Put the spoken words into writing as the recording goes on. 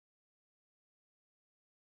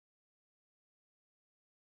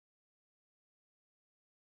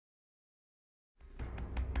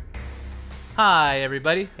Hi,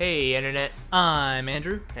 everybody. Hey, Internet. I'm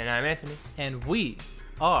Andrew, And I'm Anthony. and we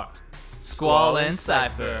are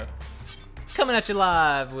SquallAndSeifer. Coming at you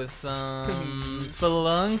live with some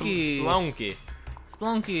Spelunky.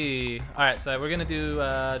 Spelunky. Alright, so we're gonna do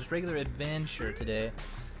just regular adventure today,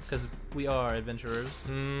 because we are adventurers.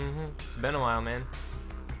 It's been a while, man.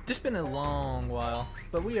 Just been a long while,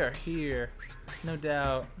 but we are here, no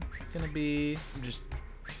doubt. Gonna be... Just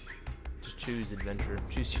choose adventure.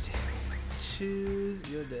 Choose your destiny. Choose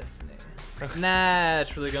your destiny.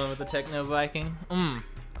 Naturally going with the TechnoViking.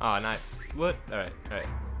 Oh, nice. What? Alright.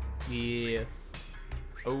 Yes.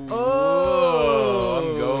 Oh,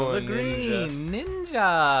 I'm going the GreenNinja.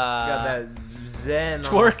 Got that zen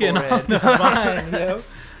twerking on the vine, yo.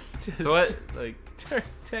 So what? Like,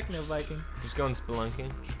 TechnoViking. just going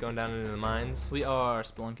spelunking? Just going down into the mines? We are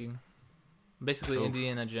spelunking. Basically Oh.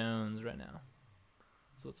 Indiana Jones right now.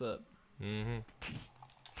 So what's up?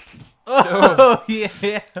 Oh,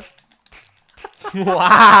 yeah.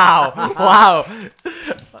 Wow.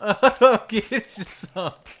 Oh, get you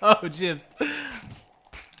some. Oh, Jibs. Quit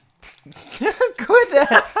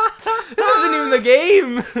that. This isn't even the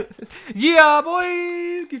game. Yeah,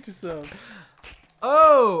 boy. Get you some.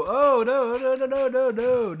 Oh, no.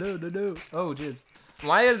 Oh, Jibs.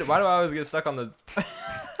 Why do I always get stuck on the...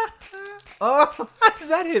 Oh, how does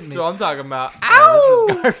that hit me? That's what I'm talking about. Oh,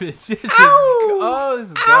 this is garbage. This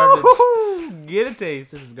is garbage. Ow! Get a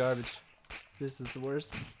taste. This is garbage. This is the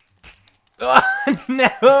worst. Oh,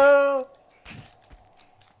 no!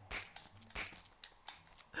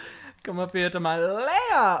 Come up here to my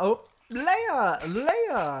lair. Oh, lair.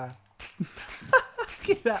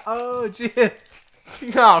 Get that. Oh, Jibs.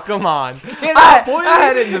 No, come on. Get out, boy. I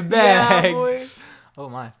had it in the bag. Yeah, boy. Oh,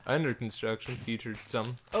 my. Under construction featured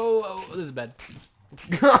some. Oh, this is bad.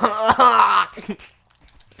 Get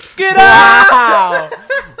out!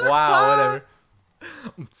 Wow, whatever.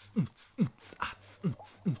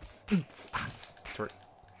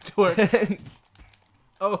 Twerk.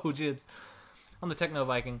 Oh, Jibs. On the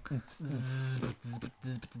TechnoViking.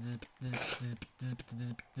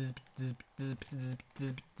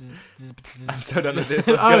 I'm so done with this.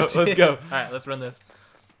 Let's go. Alright, let's run this.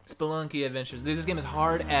 Spelunky Adventures. Dude, this game is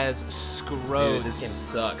hard as scrotes. Dude, this game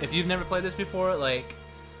sucks. If you've never played this before, like...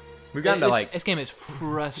 We've gotten to like... This game is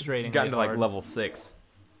frustrating. Gotten to like hard. level 6.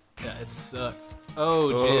 Yeah, it sucks.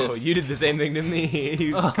 Oh, Oh, Jibs. you did the same thing to me.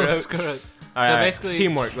 You scrote. Scrotes. All So right, basically...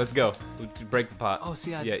 teamwork. Let's go. We break the pot. Oh,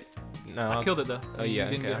 see, Yeah. No. I killed it, though. Oh, yeah. You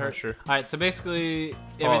didn't Okay, get hurt. sure. Alright, so basically...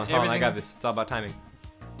 Hold on, I got this. It's all about timing.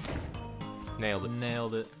 Nailed it.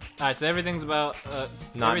 Nailed it. Alright, so everything's about...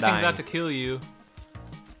 Not everything's dying. out to kill you.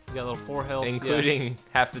 You got a little 4 health. Including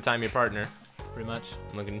half the time your partner. Yeah, pretty much.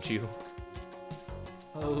 I'm looking at you.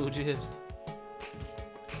 Oh, Jibs.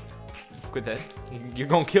 Quit that. You're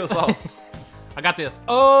gonna kill us all. I got this.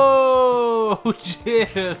 Oh,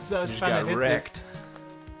 Jibs. I was You trying got to hit wrecked. this.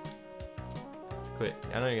 Quit.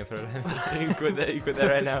 I know you're gonna throw it at me. You quit that. You quit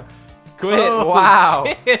that right now. Quit. Oh, Wow.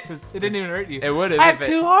 Jibs. It didn't even hurt you. It would have. I have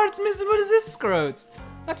 2 hearts missing. What is this, Scrotes?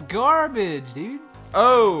 That's garbage, dude.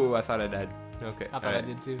 Oh, I thought I died. Okay. I thought I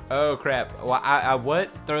did too. Oh crap. Well, I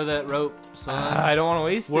what? Throw that rope, son. I don't want to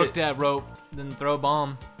waste Work it. that rope, then throw a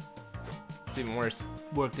bomb. It's even worse.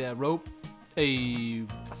 Work that rope. Hey,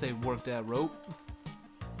 I say work that rope.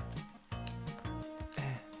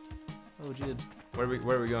 Oh, Jibs. Where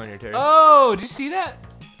are we going here, Terry? Oh, did you see that?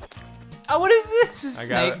 Oh, what is this? A I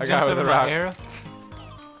got it. snake I got jumps it with over a my rock. arrow.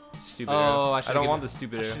 Stupid Oh, arrow. I don't want the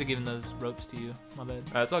stupid I arrow. should have given those ropes to you. My bad.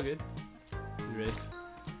 It's all good. You ready?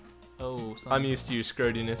 Oh, son. I'm used to your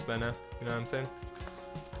scrotiness by now. You know what I'm saying?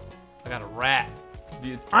 I got a rat.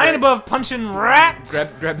 You, I ain't above punching rats.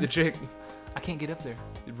 Grab the chick. I can't get up there.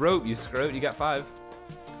 Rope, you scrote. You got 5.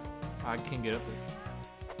 I can't get up there.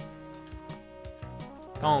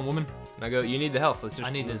 Come on, woman. Now go. You need the health. Let's I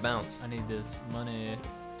need this bounce. I need this money.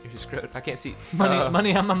 You're scrote. I can't see.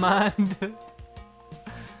 Money on my mind.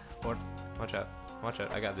 Watch out. Watch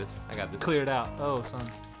out. I got this. Clear it out. Oh, son.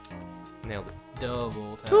 Nailed it.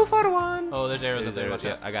 Double tap. 2 for 1. Oh, there's arrows up there. Arrows. Watch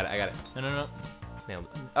Yeah, out. I got it. No. Nailed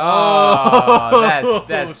it. Oh,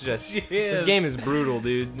 that's just. Jibs. This game is brutal,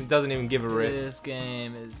 dude. It doesn't even give a rip. This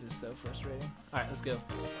game is just so frustrating. Alright, let's go.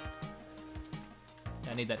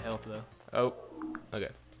 I need that health, though. Oh. Okay.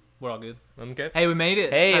 We're all good. Okay. Hey, we made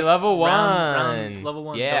it. Hey, Nice. level 1. Round level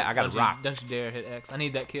 1. Yeah, I got a rock. Don't you dare hit X. I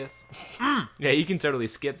need that kiss. Yeah, you can totally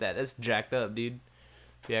skip that. That's jacked up, dude.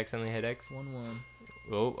 If you accidentally hit X. 1-1.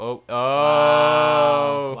 Oh.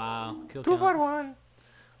 Wow. Kill 2 count. for 1.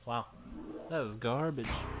 Wow. That was garbage.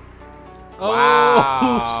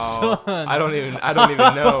 Wow. son. I don't even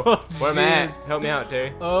know where I'm at. Jibs. Help me out,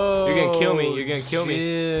 Terry. Oh, You're gonna kill me. You're gonna kill me.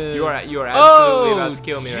 Jibs. You are absolutely about to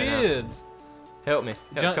kill me right now. Jibs. Help me.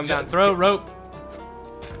 Come down. Throw rope.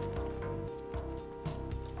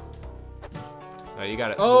 Oh, you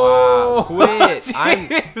got it. Oh, wow. Quit.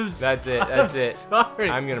 Jibs. That's it. That's it. Sorry.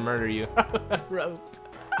 I'm gonna murder you. Rope.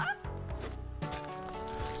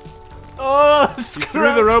 Oh, You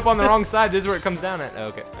threw the rope on the wrong side. This is where it comes down at. Oh,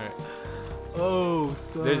 okay. All right. Oh,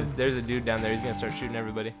 son. There's a dude down there. He's gonna start shooting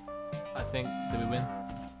everybody. I think. Did we win?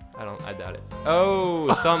 I doubt it.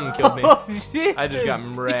 Oh, something killed me. Oh, shit. I just got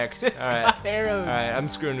wrecked. All right. Arrows. All right. I'm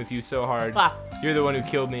screwing with you so hard. You're the one who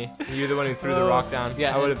killed me. You're the one who threw the rock down.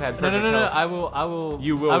 Yeah. I would have had perfect No. health. I will.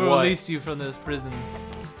 You will I will what? release you from this prison.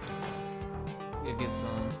 Get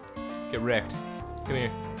some. Get wrecked. Come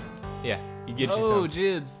here. Yeah. You get you Oh, some.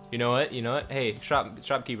 Jibs. You know what? You know what? Hey,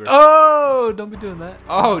 shopkeeper. Oh, don't be doing that.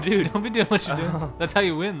 Oh, dude. Don't be doing what you're doing. Oh. That's how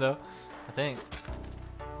you win, though. I think.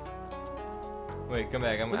 Wait, come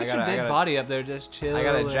back. Look at your dead body up there, just chill. I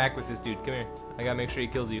gotta jack with this dude. Come here. I gotta make sure he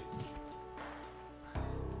kills you.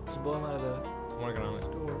 Just blow him out of the I'm working on it.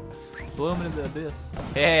 store. Blow him into the abyss.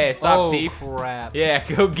 Hey, stop, Oh, thief. crap. Yeah,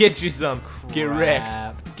 go get you some. Get wrecked.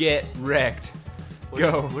 Crap. Get wrecked.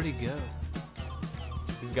 Go. Where'd he go?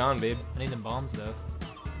 He's gone, babe. I need them bombs, though.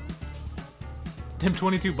 Them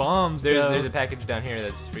 22 bombs, There's a package down here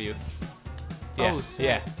that's for you. Yeah, Oh, sick.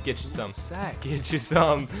 yeah. Get you some. Sack. Get you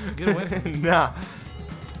some. Get away from me. Nah.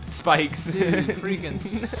 Spikes. Dude, freaking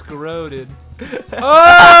scroted.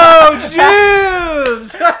 Oh,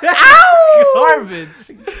 Jibs! Garbage.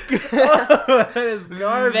 Oh, that is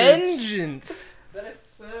garbage. Vengeance. That is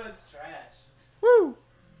so trash. Woo.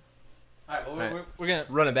 Alright, well, Alright. we're gonna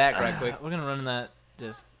Run it back right quick. we're gonna run that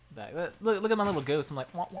just back. Look at my little ghost. I'm like,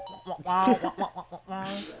 wah, wah, wah, wah, wah, wah, wah, wah.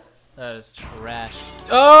 That is trash.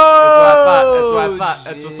 Oh, that's what I thought.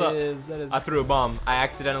 That's what's up. Jibs, that is. I threw a bomb. I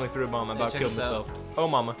accidentally threw a bomb. I Hey, about check killed this out. myself. Oh,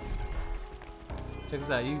 mama. Check this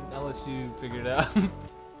out. I'll let you figure it out.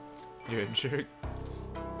 You're a jerk.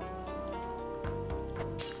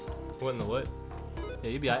 What in the what? Yeah,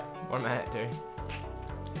 you be alright. Where am I at, Terry?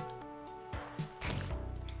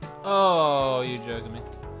 Oh, you joking me?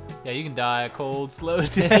 Yeah, you can die a cold, slow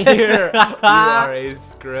death. You are a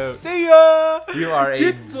scrote. See ya. You are a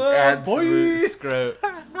Get some, absolute boys. scrote.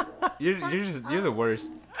 You're the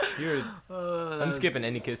worst. Oh, I'm skipping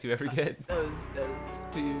any kiss you ever get. That was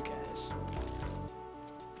too cash.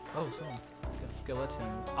 Oh, someone got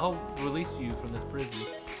skeletons. I'll release you from this prison.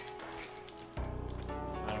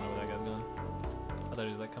 I don't know where that guy's going. I thought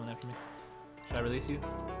he was like coming after me. Should I release you?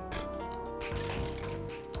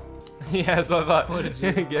 Yeah, that's what I thought. What did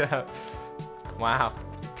you- Get out. Wow.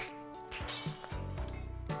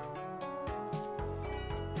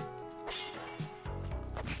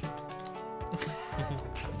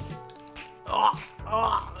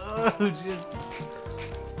 Oh, just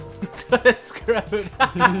what a screwed.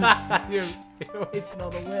 You're wasting all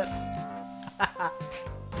the whips.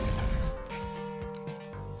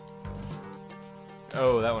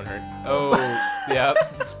 Oh, that one hurt. Oh, yeah.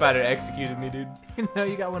 Spider executed me, dude. No,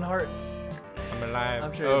 you got one heart. I'm alive.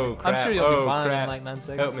 I'm sure. Oh, crap. I'm sure you'll oh, be fine crap. in like 9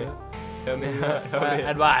 seconds. Help me. Help me. Help me.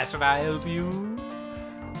 And why should I help you?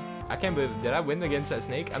 I can't believe. Did I win against that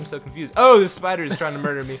snake? I'm so confused. Oh, the spider is trying to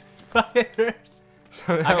murder me. Spiders.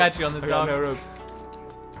 So I got you on this I got dog. no ropes.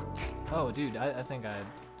 Oh, dude, I think I.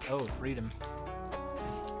 Oh, freedom.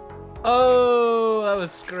 Oh, that was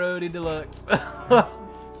Scrody Deluxe. That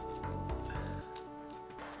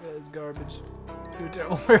is garbage. You're a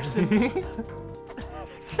terrible person.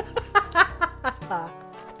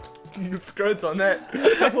 Scroats on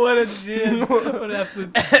that. What a gym. What an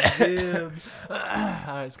absolute gym.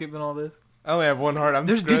 Alright, skipping all this. I only have one heart. I'm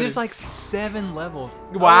Dude, scroated. there's like 7 levels.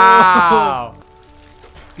 Wow. Oh.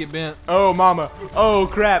 Get bent. Oh, mama. Oh,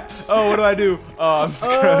 crap. Oh, what do I do? Oh, I'm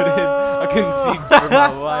scroted. I couldn't see for my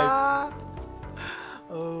life.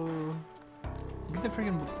 Oh. Get the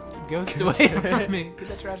freaking ghost away from me. Get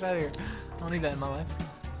that trash out of here. I don't need that in my life.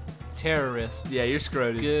 Terrorist. Yeah, you're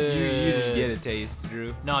scroted. Good. You just get a taste,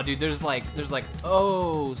 Drew. No, dude, there's like,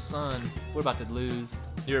 oh, son. We're about to lose.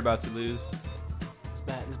 You're about to lose.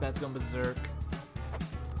 This bat's going berserk.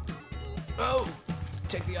 Oh!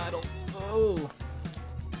 Check the idol. Oh!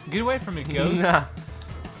 Get away from me, ghost. Nah.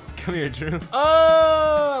 Come here, Drew.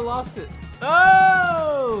 Oh! I lost it.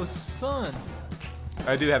 Oh! Son.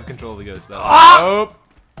 I do have control of the ghost, though. Ah! Oh!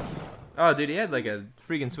 Oh, dude, he had like a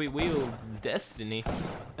freaking sweet wheel of destiny.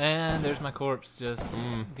 And there's my corpse just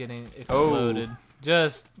Mm. getting exploded.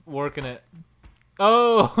 Just working it.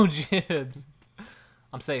 Oh, Jibs.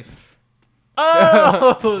 I'm safe.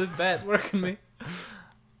 Oh! This bat's working me.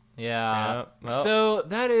 Yeah. Well, so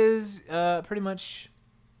that is pretty much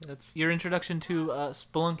that's your introduction to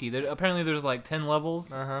Spelunky. Apparently, there's like 10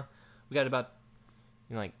 levels. We got about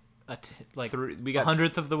like we got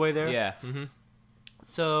 100th of the way there. Yeah.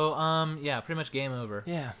 So yeah, pretty much game over.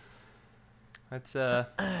 Yeah. That's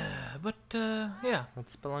But yeah,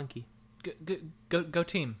 that's Spelunky. Go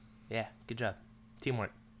team. Yeah. Good job.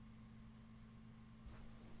 Teamwork.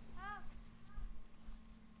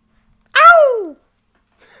 Ow!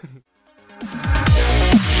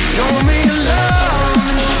 Show me love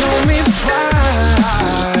and show me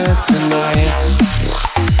fire tonight.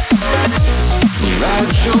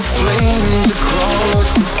 Ride your flames across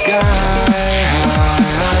the sky.